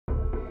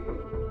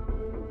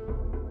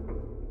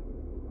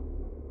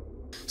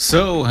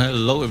So,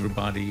 hello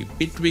everybody,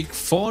 Bitwig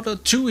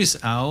 4.2 is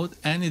out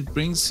and it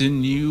brings a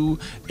new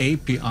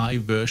API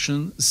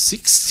version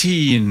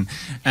 16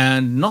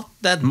 and not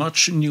that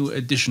much new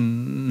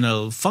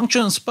additional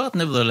functions, but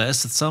nevertheless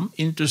some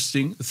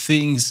interesting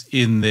things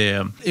in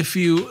there. If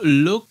you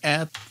look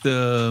at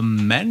the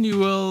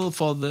manual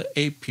for the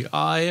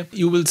API,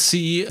 you will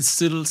see it's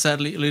still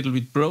sadly a little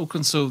bit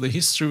broken, so the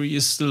history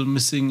is still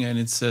missing and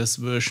it says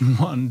version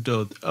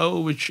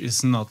 1.0, which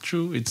is not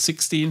true, it's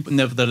 16. But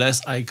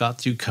nevertheless, I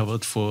got you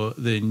covered for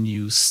the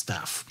new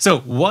stuff.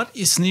 So what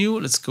is new?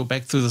 Let's go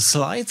back to the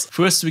slides.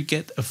 First, we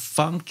get a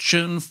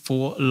function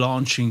for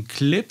launching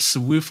clips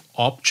with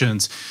options.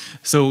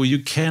 So you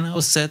can now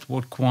set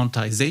what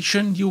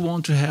quantization you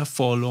want to have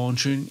for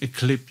launching a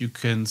clip. You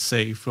can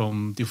say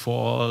from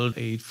default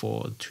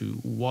 8.4 to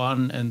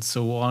 1 and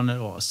so on,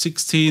 or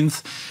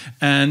 16th.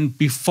 And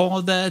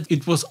before that,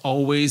 it was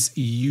always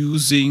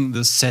using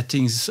the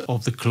settings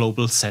of the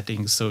global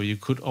settings. So you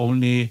could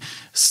only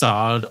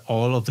start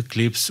all of the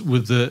clips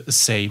with the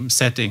same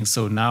settings.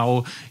 So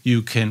now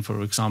you can,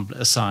 for example,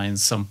 assign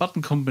some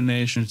button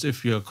combinations.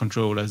 If your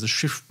controller has a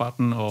shift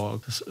button or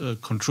a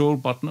control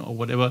button or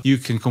whatever, you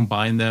can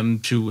combine them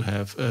to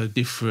have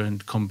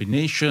different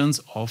combinations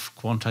of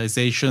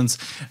quantizations.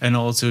 And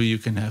also you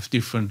can have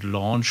different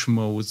launch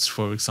modes.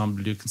 For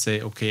example, you can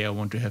say, okay, I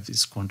want to have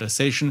this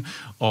quantization,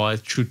 or I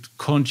should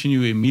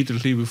continue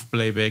immediately with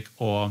playback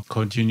or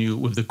continue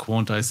with the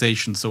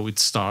quantization. So it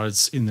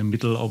starts in the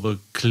middle of a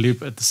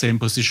clip at the same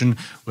position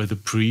where the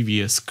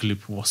previous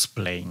clip was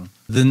playing.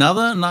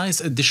 Another nice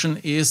addition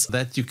is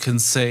that you can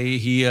say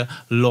here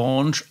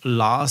launch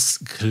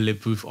last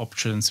clip with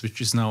options,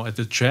 which is now at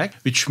the track,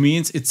 which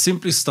means it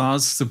simply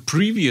starts the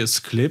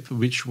previous clip,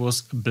 which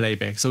was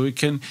playback. So you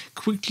can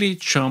quickly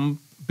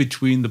jump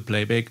between the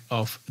playback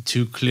of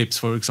two clips.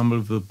 For example,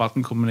 with the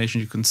button combination,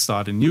 you can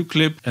start a new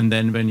clip, and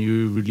then when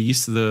you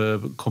release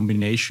the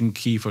combination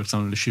key, for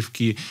example, the shift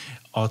key,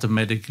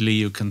 automatically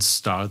you can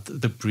start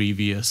the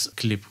previous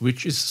clip,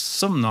 which is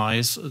some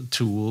nice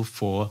tool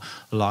for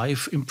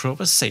live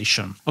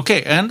improvisation.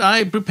 Okay, and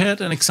I prepared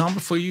an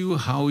example for you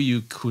how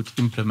you could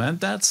implement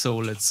that. So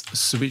let's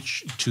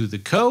switch to the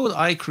code.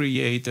 I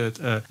created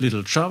a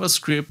little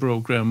JavaScript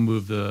program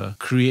with the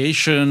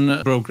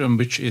creation program,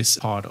 which is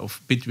part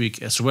of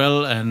Bitwig as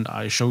well. And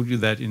I showed you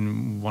that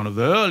in one of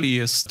the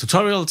earliest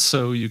tutorials,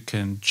 so you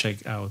can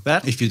check out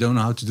that if you don't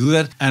know how to do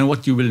that. And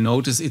what you will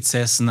notice, it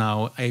says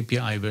now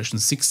API version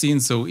 16.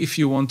 So if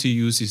you want to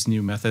use these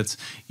new methods,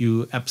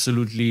 you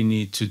absolutely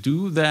need to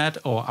do that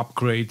or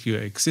upgrade your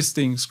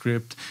existing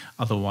script.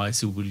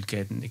 Otherwise, you will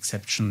get an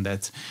exception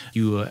that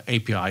your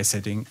API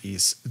setting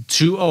is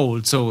too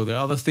old. So the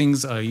other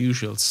things are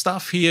usual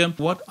stuff here.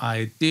 What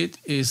I did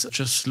is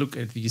just look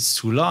at these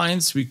two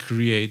lines. We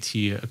create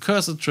here a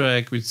cursor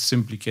track, which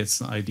simply gets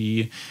an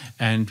ID,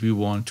 and we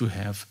want to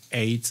have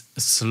 8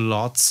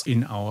 slots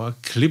in our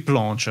clip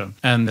launcher.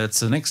 And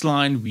that's the next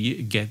line.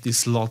 We get the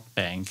slot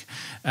bank.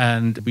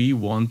 And we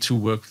want to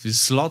work with the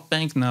slot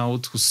bank now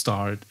to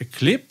start a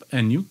clip,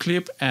 a new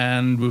clip,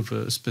 and with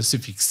a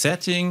specific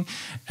setting.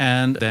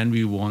 And then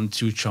we want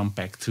to jump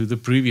back to the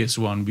previous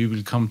one. We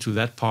will come to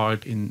that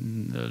part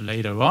in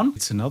later on.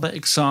 It's another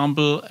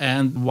example.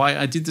 And why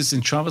I did this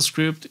in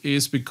JavaScript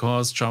is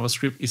because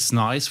JavaScript is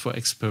nice for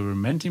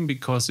experimenting,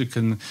 because you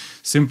can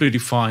simply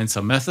define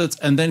some methods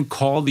and then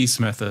call these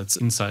methods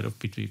inside of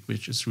Bitwig,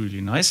 which is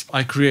really nice.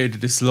 I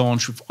created this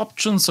launch with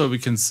options, so we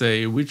can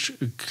say which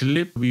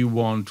clip we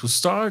want to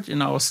start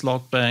in our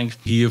slot bank.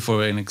 Here,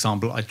 for an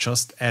example, I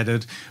just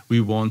added,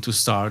 we want to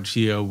start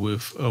here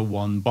with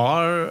 1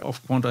 bar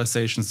of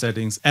quantization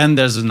settings. And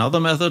there's another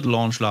method,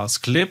 launch last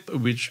clip,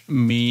 which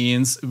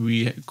means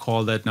we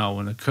call that now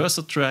on a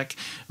cursor track.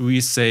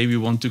 We say we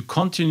want to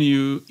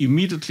continue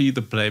immediately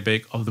the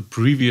playback of the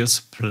previous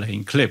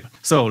playing clip.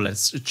 So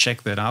let's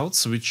check that out.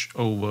 Switch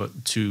over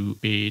to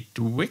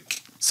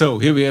Bitwig. So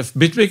here we have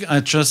Bitwig. I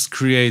just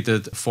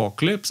created 4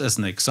 clips as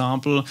an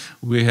example.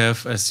 We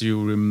have, as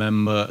you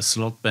remember, a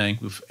slot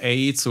bank with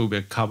 8, so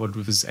we're covered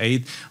with this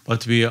 8,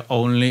 but we are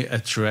only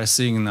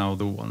addressing now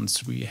the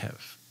ones we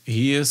have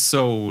here.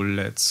 So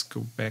let's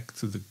go back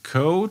to the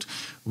code.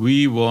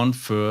 We want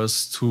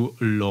first to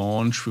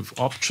launch with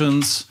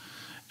options.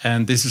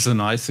 And this is a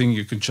nice thing.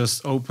 You can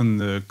just open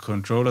the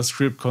controller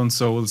script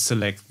console,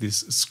 select this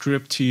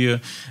script here,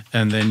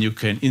 and then you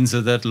can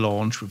insert that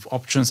launch with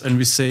options. And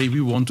we say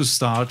we want to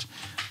start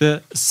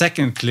the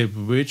second clip,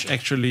 which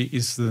actually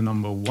is the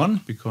number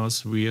 1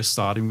 because we are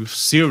starting with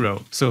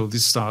 0. So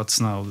this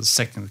starts now the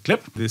second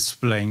clip, this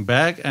playing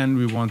back, and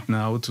we want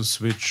now to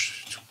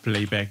switch to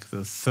play back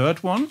the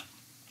third one.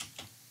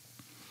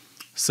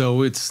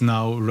 So it's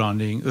now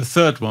running the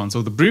third one.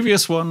 So the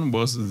previous one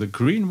was the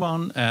green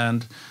one,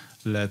 and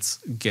let's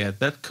get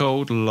that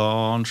code,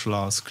 launch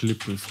last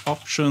clip with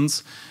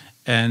options.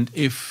 And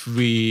if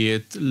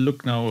we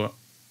look now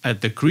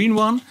at the green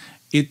one,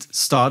 it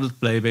started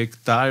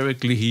playback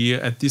directly here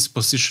at this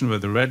position where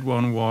the red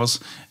one was.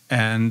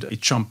 and it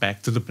jumped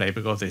back to the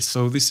playback of this.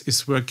 So this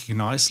is working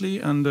nicely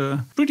and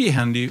a pretty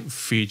handy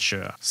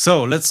feature.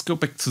 So let's go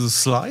back to the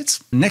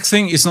slides. Next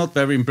thing is not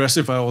very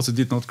impressive. I also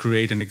did not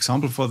create an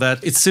example for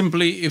that. It's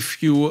simply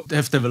if you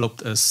have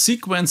developed a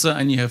sequencer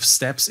and you have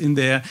steps in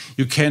there,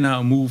 you can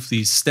now move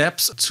these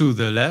steps to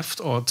the left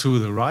or to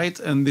the right.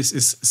 And this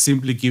is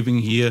simply giving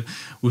here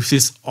with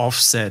this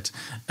offset.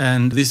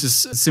 And this is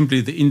simply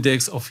the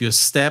index of your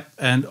step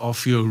and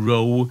of your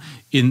row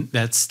in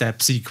that step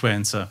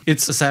sequencer.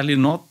 It's sadly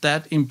not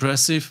that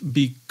impressive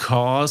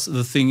because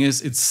the thing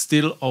is it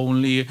still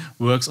only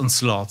works on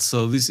slots.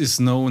 So this is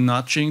no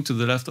nudging to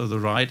the left or the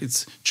right.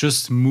 It's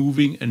just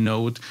moving a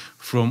node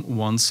from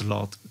one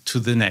slot to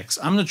the next.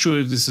 I'm not sure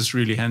if this is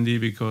really handy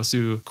because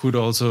you could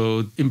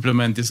also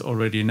implement this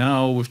already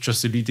now with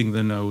just deleting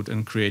the node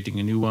and creating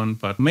a new one,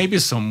 but maybe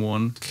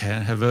someone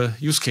can have a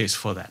use case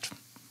for that.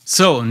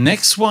 So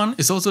next one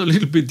is also a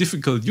little bit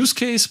difficult use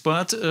case,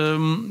 but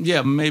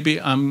maybe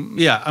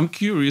I'm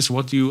curious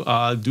what you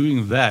are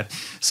doing that.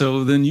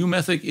 So the new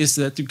method is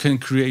that you can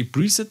create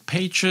preset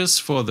pages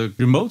for the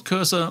remote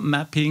cursor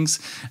mappings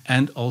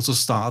and also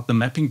start the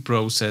mapping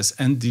process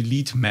and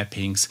delete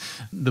mappings.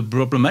 The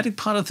problematic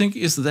part, I think,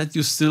 is that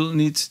you still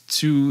need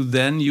to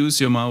then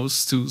use your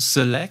mouse to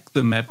select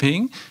the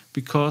mapping,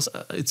 because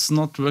it's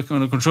not working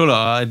on a controller.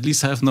 I at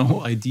least have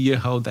no idea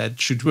how that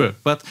should work.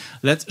 But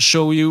let's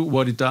show you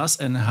what it does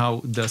and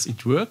how does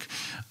it work.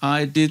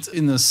 I did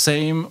in the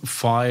same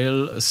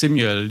file a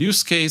similar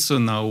use case. So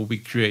now we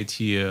create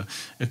here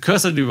a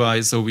cursor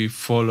device. So we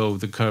follow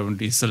the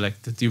currently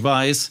selected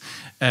device.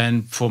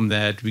 And from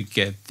that, we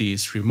get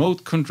this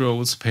remote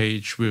controls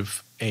page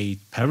with 8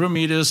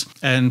 parameters,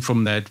 and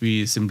from that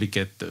we simply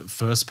get the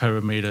first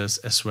parameters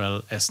as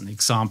well as an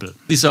example.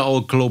 These are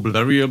all global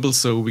variables,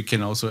 so we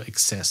can also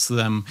access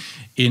them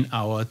in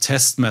our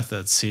test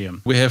methods here.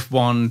 We have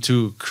one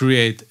to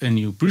create a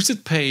new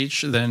preset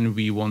page, then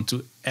we want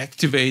to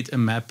activate a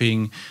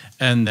mapping,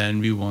 and then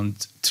we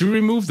want to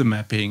remove the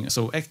mapping.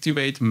 So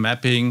activate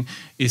mapping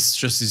is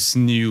just this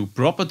new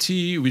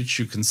property which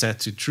you can set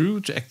to true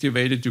to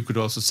activate it. You could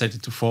also set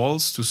it to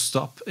false to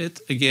stop it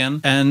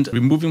again. And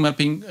removing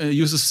mapping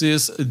uses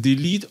this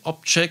delete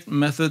object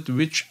method,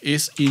 which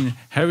is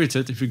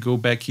inherited, if you go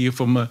back here,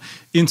 from an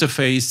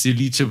interface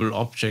deletable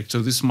object. So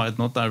this might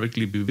not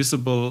directly be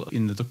visible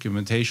in the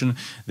documentation,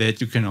 that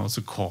you can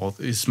also call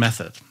this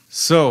method.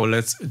 So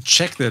let's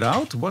check that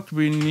out. What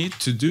we need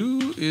to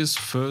do is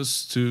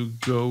first to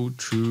go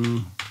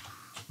to,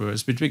 where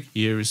is Bitwig?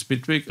 Here is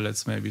Bitwig.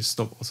 Let's maybe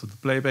stop also the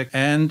playback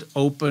and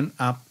open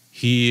up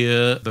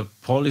here the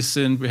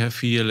polysynth we have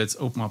here. Let's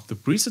open up the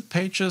preset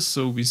pages.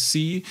 So we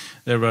see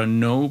there are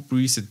no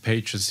preset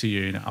pages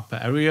here in the upper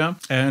area,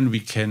 and we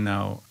can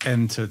now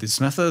enter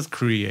this method,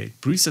 create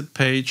preset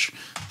page,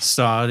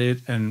 start it,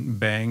 and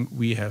bang,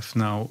 we have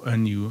now a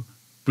new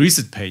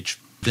preset page.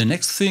 The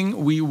next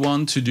thing we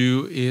want to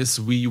do is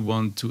we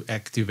want to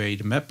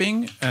activate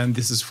mapping, and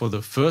this is for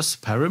the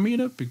first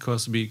parameter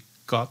because we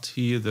got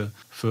here the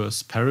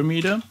first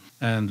parameter.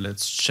 And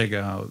let's check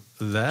out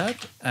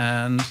that,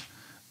 and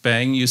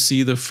bang, you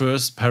see the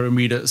first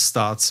parameter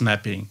starts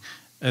mapping.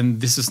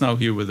 And this is now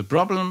here where the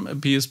problem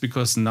appears,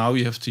 because now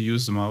you have to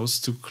use the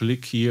mouse to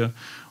click here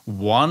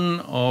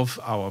one of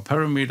our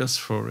parameters,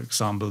 for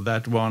example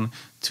that one,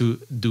 to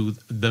do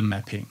the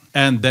mapping.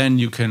 And then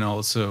you can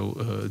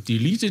also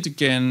delete it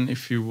again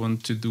if you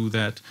want to do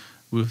that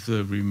with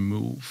the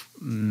remove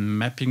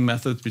mapping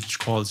method, which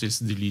calls this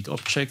delete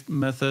object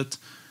method.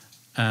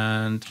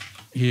 And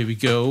here we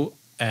go,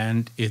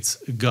 and it's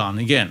gone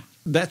again.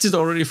 That's it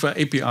already for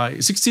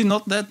API 16.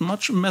 Not that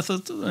much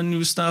method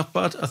new stuff,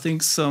 but I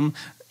think some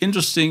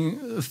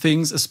interesting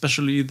things,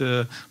 especially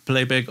the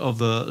playback of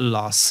the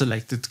last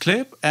selected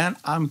clip. And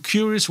I'm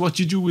curious what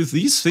you do with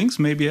these things.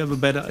 Maybe you have a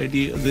better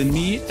idea than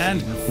me,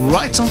 and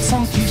write some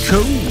funky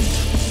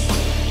code.